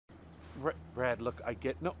Brad, look, I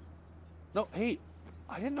get... No, hey,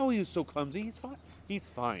 I didn't know he was so clumsy. He's fine. He's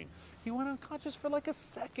fine. He went unconscious for like a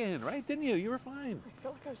second, right? Didn't you? You were fine. I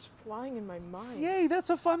felt like I was flying in my mind. Yay, that's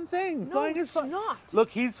a fun thing. No, Flying is it's fun. not. Look,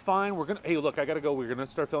 he's fine. We're gonna... Hey, look, I gotta go. We're gonna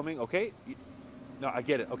start filming, okay? No, I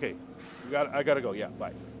get it. Okay. I gotta go. Yeah, bye.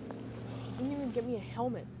 You didn't even get me a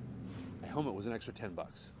helmet. A helmet was an extra $10.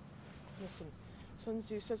 Listen, Sun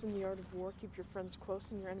Tzu says in the art of war, keep your friends close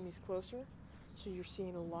and your enemies closer. So you're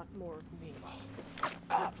seeing a lot more of me.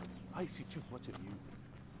 I see too much of you.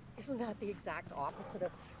 Isn't that the exact opposite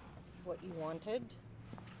of what you wanted?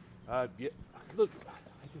 Yeah. Look,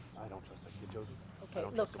 I don't trust that kid, Joseph.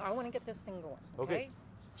 Okay, look, I want to get this thing going. Okay?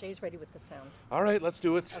 Jay's ready with the sound. All right, let's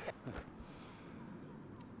do it. Okay.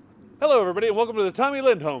 Hello, everybody, and welcome to the Tommy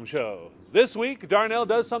Lindholm Show. This week, Darnell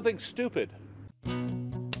does something stupid.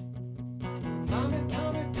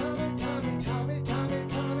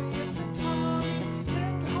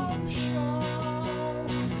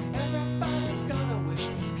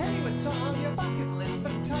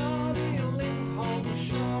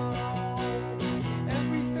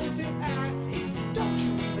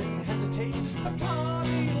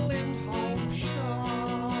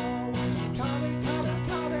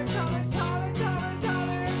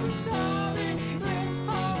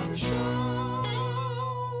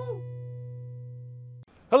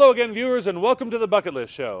 Hello again, viewers, and welcome to the Bucket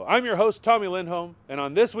List Show. I'm your host, Tommy Lindholm, and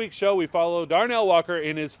on this week's show, we follow Darnell Walker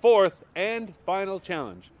in his fourth and final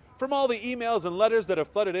challenge. From all the emails and letters that have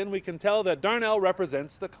flooded in, we can tell that Darnell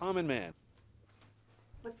represents the common man.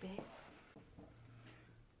 Look, babe.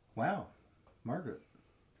 Wow, Margaret.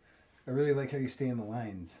 I really like how you stay in the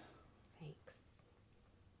lines. Thanks.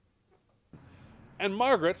 And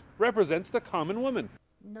Margaret represents the common woman.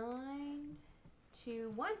 9,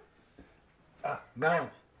 2, 1. 9.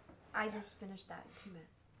 I just finished that in 2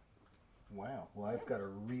 minutes. Wow, well, I've got a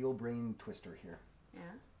real brain twister here. Yeah?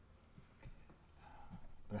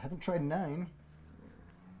 But I haven't tried 9.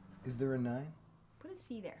 Is there a 9? Put a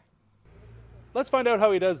C there. Let's find out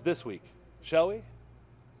how he does this week, shall we?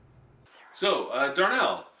 So,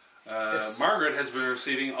 Darnell, Yes. Margaret has been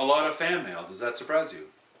receiving a lot of fan mail. Does that surprise you?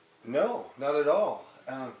 No, not at all.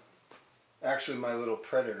 Actually, my little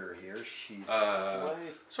predator here, she's...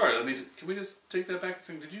 Sorry, can we just take that back a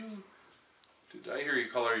second? Did I hear you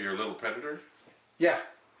call her your little predator? Yeah,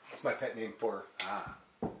 that's my pet name for her. Ah.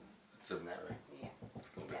 Isn't that right? Yeah.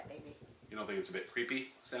 That baby. You don't think it's a bit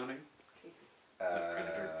creepy sounding? No.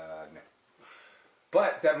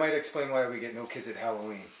 But that might explain why we get no kids at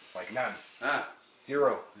Halloween. Like none. Ah.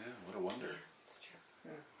 0. Yeah, what a wonder. It's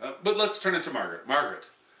true. Yeah. But let's turn it to Margaret. Margaret,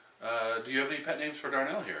 do you have any pet names for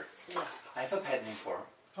Darnell here? Yes. I have a pet name for him.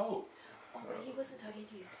 Oh. Oh, but he wasn't talking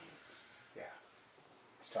to you, Steve. Yeah.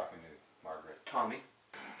 He's talking to Margaret. Tommy,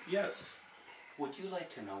 Yes. would you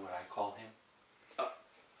like to know what I call him?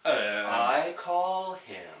 I I call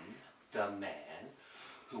him the man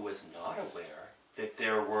who was not aware that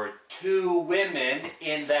there were 2 women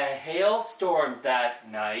in the hailstorm that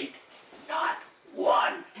night. Not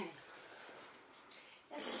one.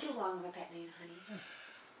 That's too long of a pet name, honey.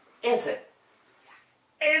 Is it?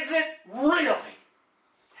 Is it really?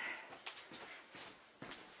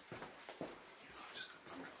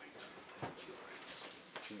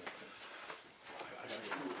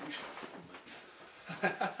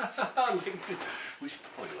 We should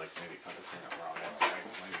probably maybe cut this in a wrong one, right?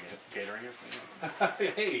 Maybe catering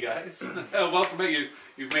it. Hey guys, welcome back.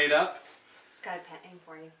 You've made up. It's got a pet name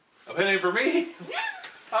for you. A pet name for me?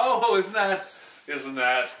 Oh, isn't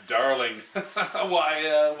that darling?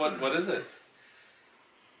 Why? What is it?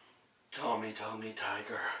 Tommy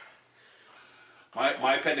Tiger.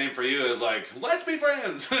 My pet name for you is like, let's be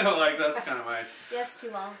friends. Like that's kind of my. Yes,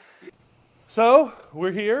 too long. So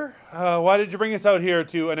we're here. Why did you bring us out here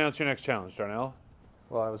to announce your next challenge, Darnell?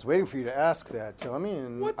 Well, I was waiting for you to ask that, Tommy,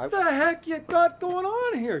 and What the heck you got going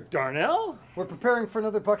on here, Darnell? we're preparing for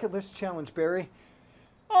another bucket list challenge, Barry.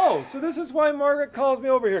 Oh, so this is why Margaret calls me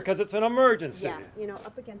over here, because it's an emergency. Yeah, you know,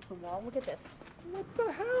 up against the wall. Look at this. What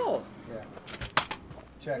the hell? Yeah.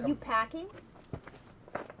 Check Are you packing?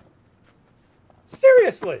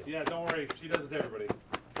 Seriously? Yeah, don't worry. She does it to everybody.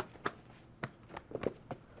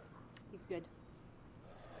 He's good.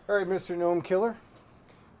 All right, Mr. Gnome Killer.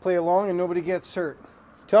 Play along and nobody gets hurt.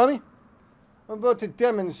 Tommy, I'm about to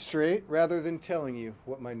demonstrate rather than telling you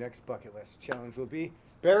what my next bucket list challenge will be.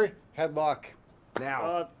 Barry, headlock.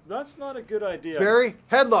 Now. That's not a good idea. Barry,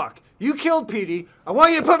 headlock. You killed Petey. I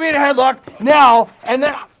want you to put me in a headlock now, and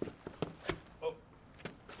then...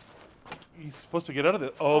 He's supposed to get out of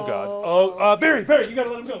this. Oh, God. Oh, Barry, you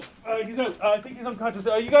gotta let him go. He's out. I think he's unconscious.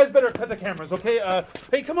 You guys better cut the cameras, okay?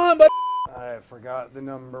 Hey, come on, bud. I forgot the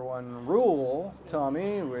number one rule,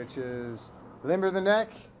 Tommy, which is limber the neck.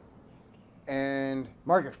 And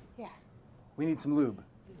Margaret. Yeah. We need some lube.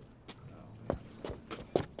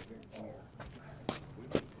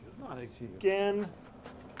 Not again.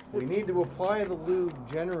 We need to apply the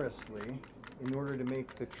lube generously in order to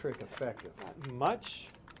make the trick effective. Not much.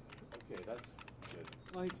 Okay, that's good.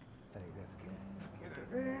 Like, I think that's good. Get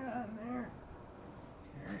it right on there.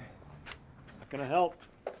 not gonna help.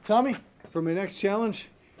 Tommy, for my next challenge,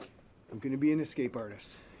 I'm going to be an escape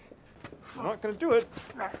artist. You're not gonna do it.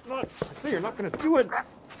 I say you're not gonna do it.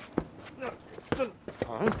 There you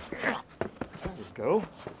go.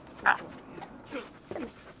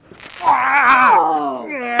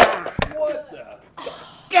 What the?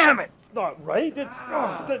 Damn it! It's not right. It's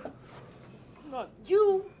not.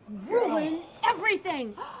 You ruin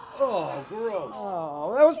everything. Oh, gross.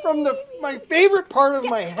 Oh, that was from my favorite part of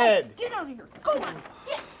my head. Get out of here. Go on.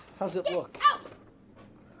 Get How's it look? out.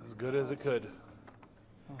 As good as it could.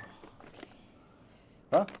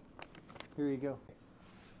 Huh? Here you go.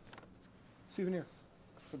 Souvenir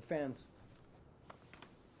for the fans.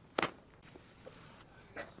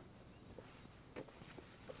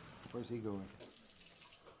 Where's he going?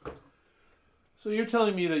 So you're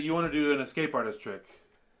telling me that you want to do an escape artist trick,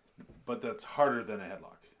 but that's harder than a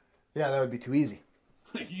headlock. Yeah, that would be too easy.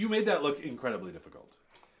 You made that look incredibly difficult.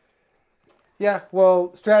 Yeah,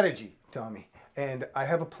 well, strategy, Tommy. And I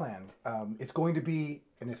have a plan. It's going to be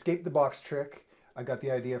an escape the box trick. I got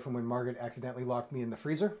the idea from when Margaret accidentally locked me in the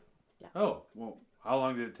freezer. Oh, well, how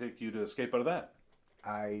long did it take you to escape out of that?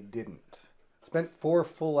 I didn't. Spent 4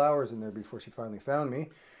 full hours in there before she finally found me.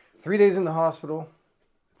 3 days in the hospital.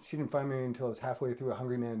 She didn't find me until I was halfway through a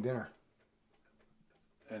Hungry Man dinner.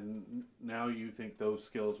 And now you think those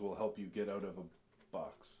skills will help you get out of a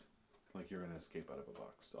box? Like you're going to escape out of a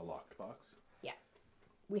box, a locked box? Yeah,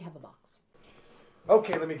 we have a box.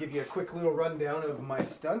 Okay, let me give you a quick little rundown of my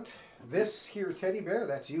stunt. This here teddy bear,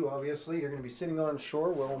 that's you, obviously. You're going to be sitting on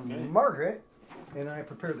shore while Margaret and I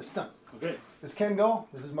prepare the stunt. Okay. This Ken doll,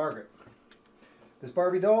 this is Margaret. This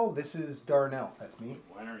Barbie doll, this is Darnell. That's me.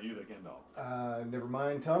 Why aren't you the Ken doll? Never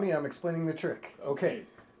mind, Tommy. I'm explaining the trick. Okay.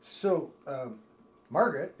 So,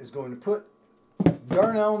 Margaret is going to put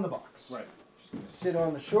Darnell in the box. Right. She's going to sit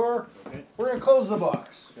on the shore. Okay. We're going to close the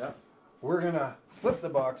box. Yeah. We're going to flip the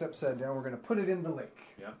box upside down. We're going to put it in the lake.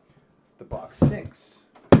 Yeah. The box sinks.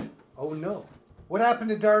 Oh no. What happened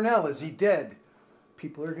to Darnell? Is he dead?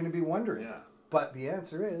 People are going to be wondering. Yeah. But the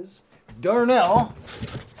answer is Darnell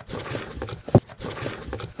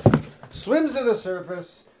swims to the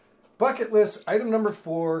surface. Bucket list item number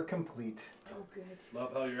 4 complete. Oh, good.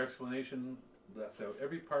 Love how your explanation left out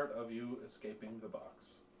every part of you escaping the box.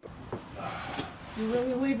 You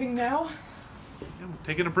really leaving now? I'm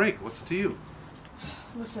taking a break. What's it to you?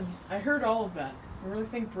 Listen, I heard all of that. You really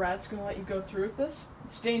think Brad's gonna let you go through with this?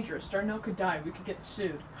 It's dangerous. Darnell could die. We could get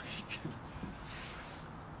sued. He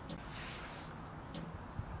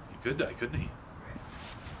could die, couldn't he?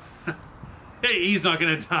 Hey, he's not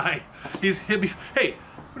gonna die. He'll be. Hey,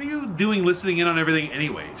 what are you doing listening in on everything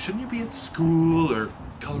anyway? Shouldn't you be at school or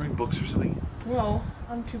coloring books or something? Well,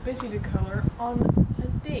 I'm too busy to color on a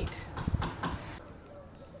date.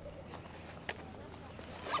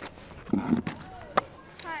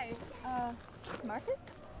 Hi, Marcus?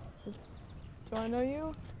 Do I know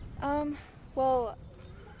you? Well,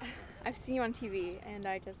 I've seen you on TV and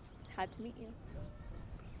I just had to meet you.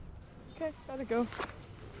 Okay, gotta go.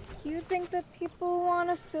 You think that people want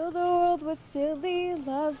to fill the world with silly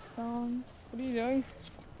love songs. What are you doing?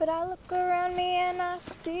 But I look around me and I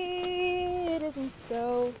see it isn't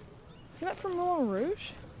so. Isn't that from Moulin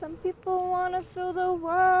Rouge? Some people want to fill the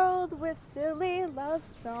world with silly love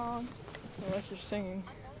songs. Unless you're singing.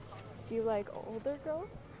 Do you like older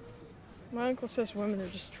girls? My uncle says women are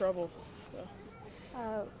just trouble, so.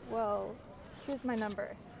 Well, here's my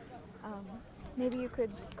number. Maybe you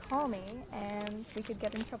could call me and we could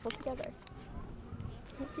get in trouble together.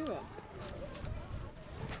 Can't do that.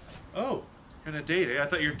 Oh, you're on a date, eh? I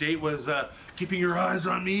thought your date was keeping your eyes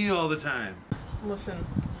on me all the time. Listen,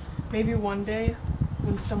 maybe one day,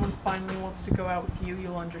 when someone finally wants to go out with you,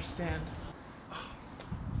 you'll understand.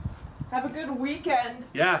 Have a good weekend!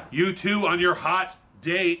 Yeah, you too on your hot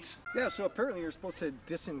date. Yeah, so apparently you're supposed to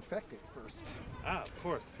disinfect it first. Ah, of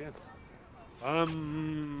course, yes.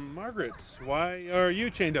 Margaret, why are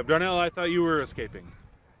you chained up? Darnell, I thought you were escaping.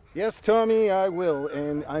 Yes, Tommy, I will,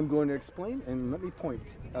 and I'm going to explain, and let me point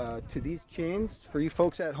to these chains for you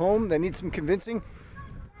folks at home that need some convincing.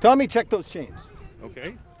 Tommy, check those chains.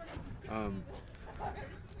 Okay.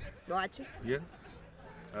 Watch it. Yes.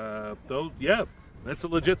 Yeah, that's a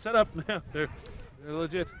legit setup. Yeah, they're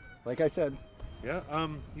legit. like I said. Yeah,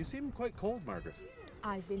 you seem quite cold, Margaret.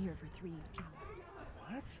 I've been here for 3 hours.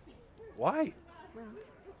 What? Why? Well,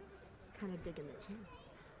 it's kind of digging the chin.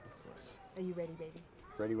 Of course. Are you ready, baby?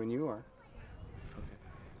 Ready when you are. Okay.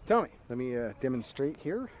 Tommy, let me demonstrate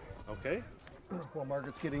here. Okay. While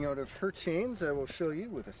Margaret's getting out of her chains, I will show you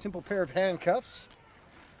with a simple pair of handcuffs.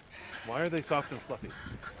 Why are they soft and fluffy?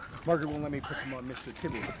 Margaret won't let me put them on Mr.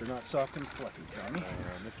 Tibbles if they're not soft and fluffy, Tommy.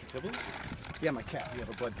 Mr. Tibbles? Yeah, my cat. We have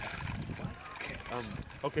a blood pact.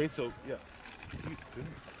 Okay, so, yeah.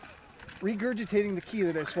 Regurgitating the key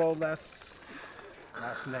that I swallowed last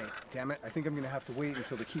night. Damn it, I think I'm going to have to wait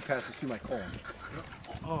until the key passes through my colon.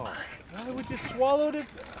 Oh, why would you swallow it?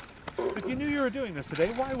 If you knew you were doing this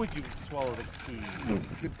today, why would you swallow the key?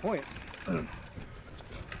 Good point.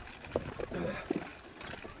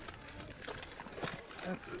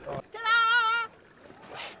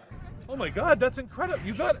 Oh my God, that's incredible!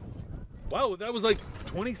 You got it. Wow, that was like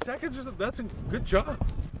 20 seconds or something. That's a good job.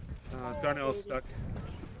 Darnell's stuck.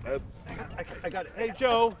 I got it. Hey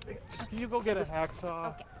Joe, can you go get a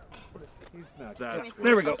hacksaw? He's not.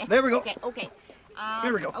 There we go. There we go. Okay, okay.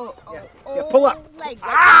 There we go. Yeah, pull up. Legs.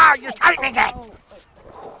 You're tightening it.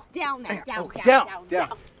 Down there. Down.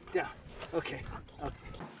 Okay.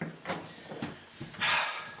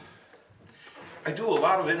 I do a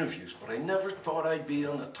lot of interviews, but I never thought I'd be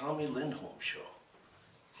on the Tommy Lindholm show.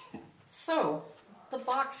 So, the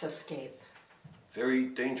box escape. Very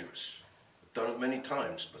dangerous. I've done it many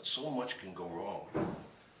times, but so much can go wrong.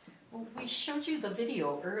 Well, we showed you the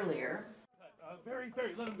video earlier. Barry,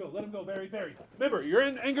 let him go, Barry. Remember, you're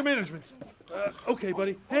in anger management. Okay,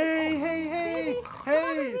 buddy. Hey,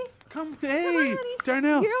 come, hey,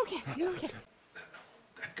 Darnell. You're okay.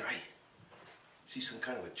 That guy, is he some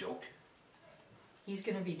kind of a joke? He's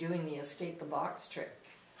going to be doing the escape the box trick.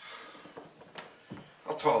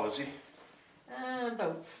 How tall is he?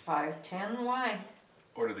 About 5'10". Why?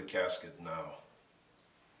 Order the casket now.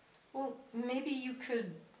 Well, maybe you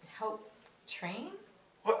could help train?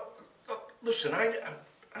 What? Listen, I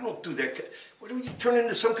don't do that. What do we turn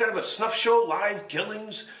into, some kind of a snuff show? Live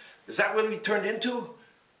killings? Is that what we turned into?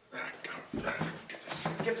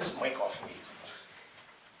 Get this mic off me.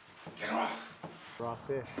 Get it off. Raw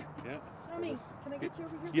fish. Yeah. Tommy, can I get you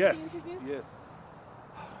over here Yes. for the interview? Yes.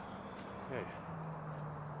 Okay.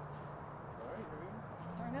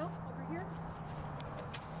 Darnell, over here.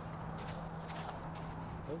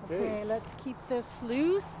 Okay, let's keep this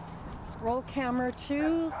loose. Roll camera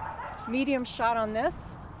 2. Medium shot on this.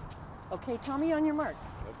 Okay, Tommy, on your mark.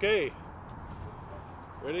 Okay.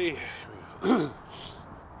 Ready?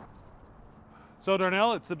 So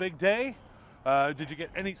Darnell, it's the big day. Did you get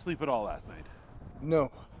any sleep at all last night?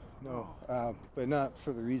 No, but not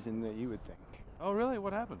for the reason that you would think. Oh, really?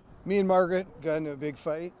 What happened? Me and Margaret got into a big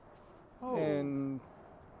fight, Oh. and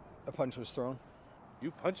a punch was thrown.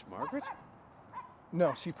 You punched Margaret?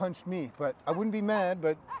 No, she punched me, but I wouldn't be mad,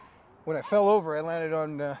 but when I fell over, I landed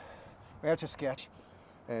on my Etch-a-Sketch,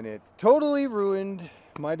 and it totally ruined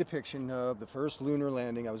my depiction of the first lunar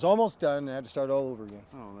landing. I was almost done, and I had to start all over again.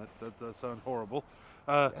 Oh, that does sound horrible.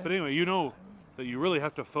 But anyway, you know that you really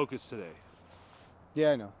have to focus today.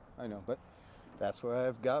 Yeah, I know, but that's why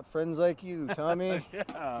I've got friends like you, Tommy.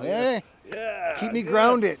 Yeah. Keep me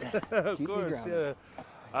grounded. Of Keep me course, grounded.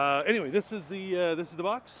 yeah. Anyway, this is the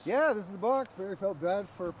box. Yeah, this is the box. Barry felt bad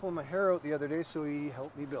for pulling my hair out the other day, so he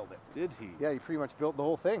helped me build it. Did he? Yeah, he pretty much built the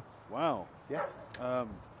whole thing. Wow. Yeah.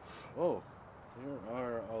 Oh, there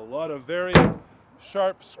are a lot of very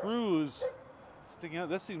sharp screws sticking out.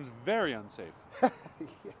 This seems very unsafe.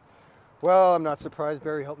 Well, I'm not surprised.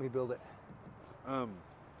 Barry helped me build it.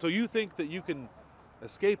 So you think that you can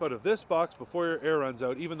escape out of this box before your air runs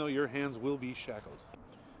out, even though your hands will be shackled?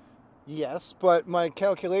 Yes, but my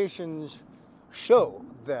calculations show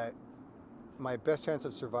that my best chance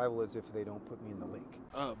of survival is if they don't put me in the lake.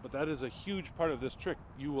 But that is a huge part of this trick.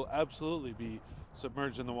 You will absolutely be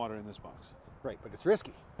submerged in the water in this box. Right, but it's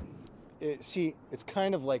risky. See, it's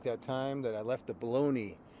kind of like that time that I left the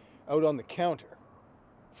bologna out on the counter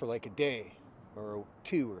for like a day or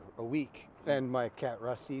 2 or a week, and my cat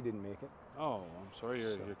Rusty didn't make it. Oh, I'm sorry,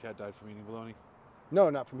 your cat died from eating bologna. No,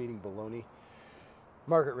 not from eating bologna.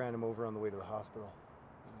 Margaret ran him over on the way to the hospital.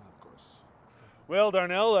 Of course. Well,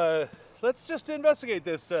 Darnell, let's just investigate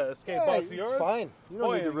this escape box of yours. It's fine. You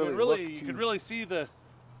don't need to really look you too... could really see the,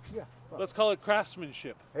 Yeah. Well, let's call it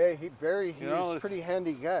craftsmanship. hey, Barry, he's You know, a pretty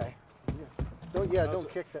handy guy. Yeah. Don't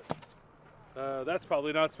kick that. That's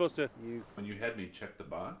probably not supposed to. When you had me check the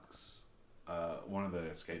box, one of the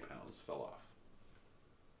escape panels fell off.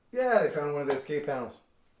 Yeah, they found one of the escape panels.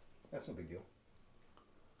 That's no big deal.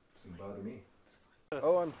 Doesn't bother me.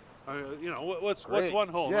 Oh, You know, what's Great. one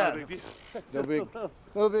hole? Yeah. Not a big deal.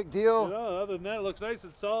 No big deal. You know, other than that, it looks nice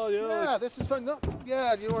and solid. You know, Yeah, this is fun. No,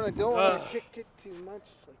 yeah, don't want to kick it too much.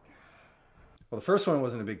 Well, the first one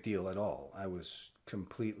wasn't a big deal at all. I was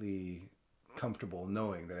completely comfortable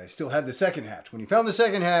knowing that I still had the second hatch. When you found the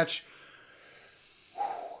second hatch,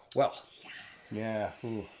 well, yeah,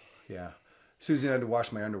 ooh, yeah. Susie had to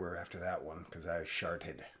wash my underwear after that one because I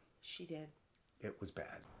sharted. She did. It was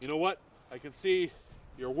bad. You know what? I can see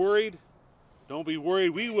you're worried. Don't be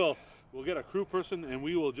worried. We'll get a crew person and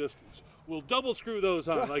we'll double screw those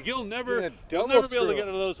on. Like you'll never be able to get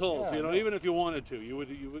into those holes. Yeah, you know, no. Even if you wanted to, you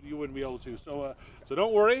wouldn't be able to. So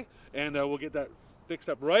don't worry, and we'll get that fixed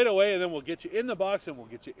up right away, and then we'll get you in the box and we'll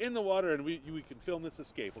get you in the water, and we can film this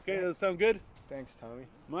escape. Okay, does that sound good? Thanks, Tommy.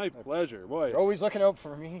 My pleasure, boy. You're always looking out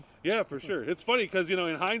for me. Yeah, for sure. It's funny because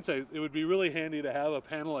in hindsight, it would be really handy to have a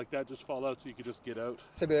panel like that just fall out so you could just get out.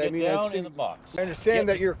 Get down in the box. I understand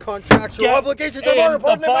that your contractual Get obligations are in more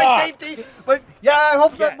important the than my box. safety, but yeah, I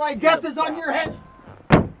hope that Get my in death the is on your head.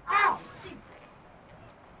 Ow!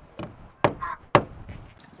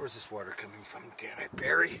 Where's this water coming from? Damn it,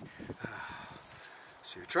 Barry.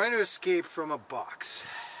 So you're trying to escape from a box.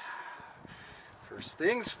 First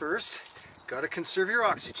things first, gotta conserve your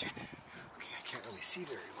oxygen. Okay, I can't really see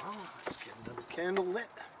very well. Let's get another candle lit.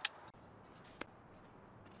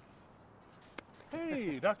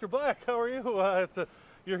 Hey, Dr. Black, how are you?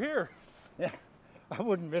 You're here. Yeah, I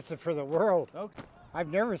wouldn't miss it for the world. Okay. I've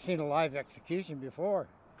never seen a live execution before.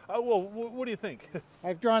 Well, what do you think?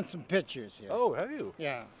 I've drawn some pictures here. Oh, have you?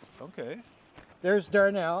 Yeah. Okay. There's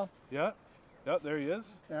Darnell. Yeah. Yep, there he is.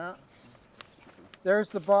 Yeah. There's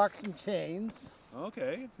the box and chains.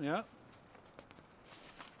 Okay. Yeah.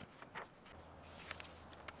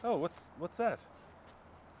 Oh, what's that?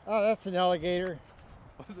 Oh, that's an alligator.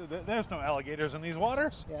 There's no alligators in these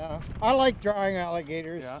waters. Yeah. I like drawing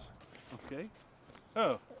alligators. Yeah. Okay.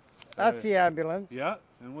 Oh. That's the ambulance. Yeah.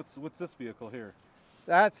 And what's this vehicle here?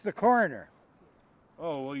 That's the coroner.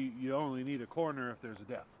 Oh, well, you only need a coroner if there's a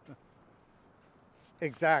death.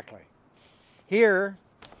 Exactly. Here,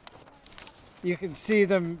 you can see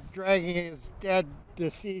them dragging his dead,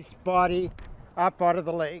 deceased body up out of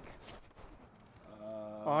the lake,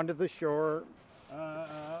 onto the shore.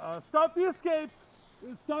 Stop the escape!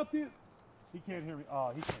 Stop the... He can't hear me.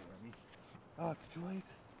 Oh, he can't hear me. Oh, it's too late.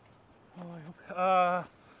 Oh, I hope...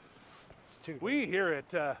 It's too We here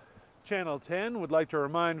at Channel 10 would like to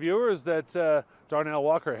remind viewers that Darnell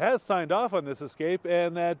Walker has signed off on this escape,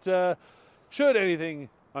 and that should anything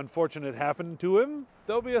unfortunate happen to him,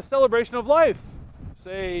 there'll be a celebration of life,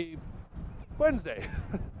 say Wednesday.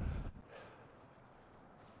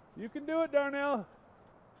 You can do it, Darnell.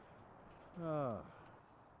 Hello?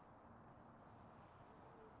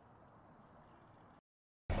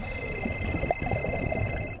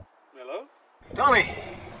 Tommy.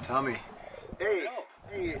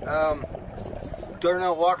 Hey,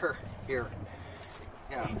 Darnell Walker here.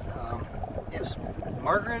 Yeah, is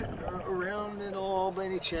Margaret around at all by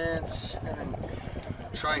any chance? And I'm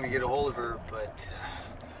trying to get a hold of her, but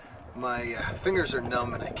my fingers are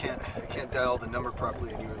numb and I can't dial the number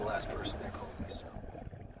properly, and you were the last person that called me. So.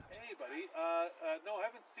 Hey, buddy. No, I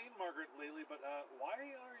haven't seen Margaret lately, but why are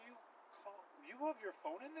you you have your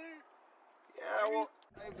phone in there? Yeah, well,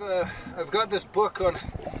 I've got this book on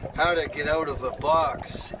how to get out of a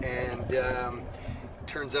box, and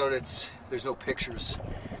turns out there's no pictures.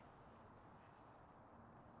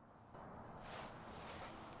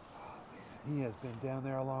 He has been down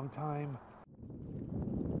there a long time.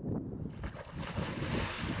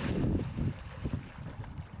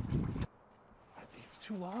 I think it's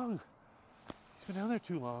too long. He's been down there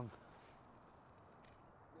too long.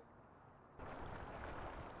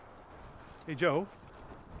 Hey, Joe.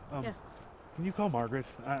 Yeah. Can you call Margaret?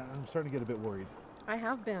 I'm starting to get a bit worried. I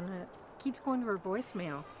have been. It keeps going to her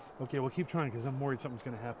voicemail. Okay, well, keep trying because I'm worried something's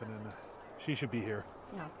going to happen, and she should be here.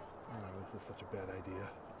 Yeah. Oh, this is such a bad idea.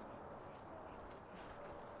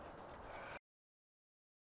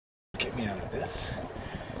 Get me out of this.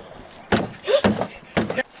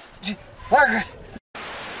 Margaret!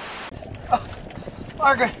 Oh,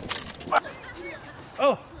 Margaret!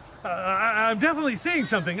 Oh, I'm definitely seeing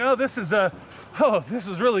something. Oh, this is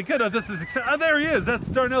really good. Oh, this is exciting. Oh, there he is. That's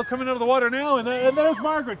Darnell coming out of the water now, and there's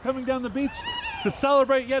Margaret coming down the beach to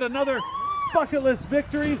celebrate yet another bucket list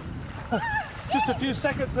victory. Just a few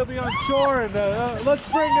seconds, he'll be on shore, and let's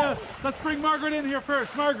bring Margaret in here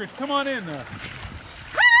first. Margaret, come on in.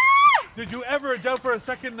 Did you ever doubt for a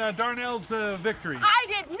second Darnell's victory? I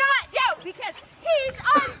did not doubt because he's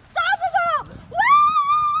unstoppable! Woo!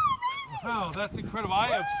 Wow, that's incredible. I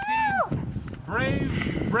have seen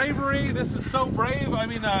bravery. This is so brave. I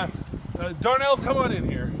mean, Darnell, come on in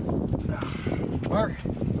here. Mark,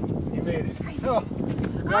 you made it. Oh,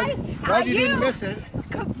 glad you didn't miss it.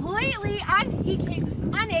 Completely, he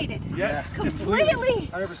came unaided. Yes, completely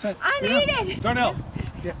 100%. unaided. Darnell,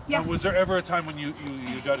 Yeah. was there ever a time when you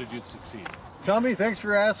doubted you'd succeed? Tommy, thanks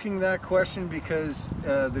for asking that question because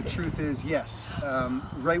the truth is yes.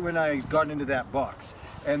 Right when I got into that box,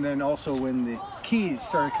 and then also when the keys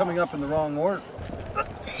started coming up in the wrong order.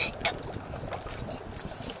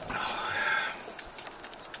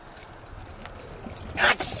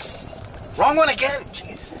 Wrong one again.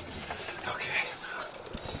 Jeez.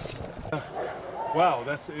 Okay. Wow,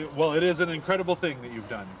 well, it is an incredible thing that you've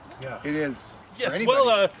done. Yeah. It is. Yes.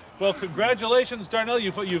 Well, congratulations, Darnell.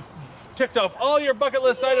 You've ticked off all your bucket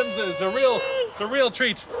list items. It's a real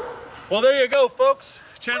treat. Well, there you go, folks.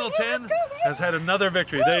 Channel 10 has had another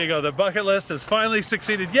victory. There you go. The bucket list has finally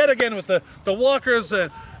succeeded yet again with the walkers,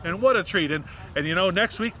 and what a treat. And you know,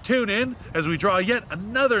 next week, tune in as we draw yet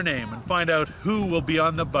another name and find out who will be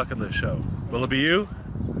on the bucket list show. Will it be you?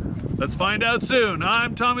 Let's find out soon.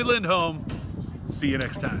 I'm Tommy Lindholm. See you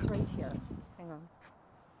next time. Right here. Hang on.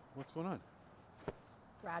 What's going on?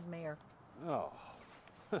 Brad Mayer. Oh.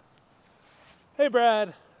 Hey,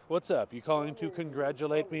 Brad. What's up? You calling to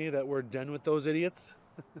congratulate me that we're done with those idiots?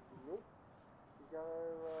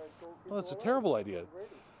 Well, that's a terrible idea.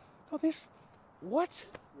 No, what?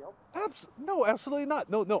 No, absolutely not.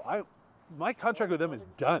 No, my contract with them is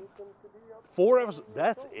done. 4 episodes,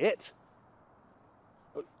 that's it.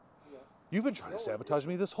 You've been trying to sabotage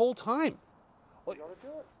me this whole time. What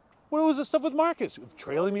was the stuff with Marcus?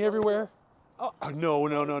 Trailing me everywhere? Oh, no,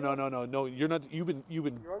 you're not, you've been, you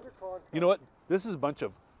know what? This is a bunch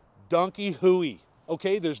of donkey hooey.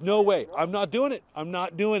 Okay, there's no way. I'm not doing it.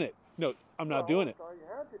 No, I'm not doing it.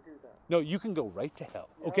 No, you can go right to hell.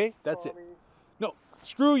 Okay, that's it. No,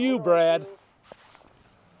 screw you, Brad.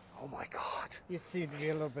 Oh my God. You seem to be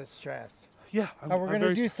a little bit stressed. Yeah, Now we're going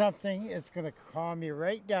to do something. It's going to calm you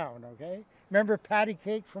right down, okay? Remember patty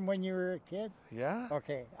cake from when you were a kid? Yeah.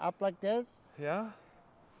 Okay, up like this. Yeah.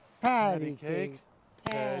 Patty cake,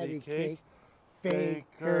 patty cake,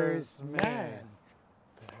 baker's man.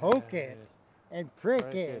 Poke it and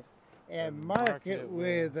prick it and mark it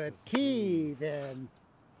with a T, then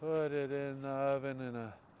put it in the oven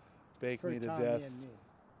and bake me to Tommy death. and me.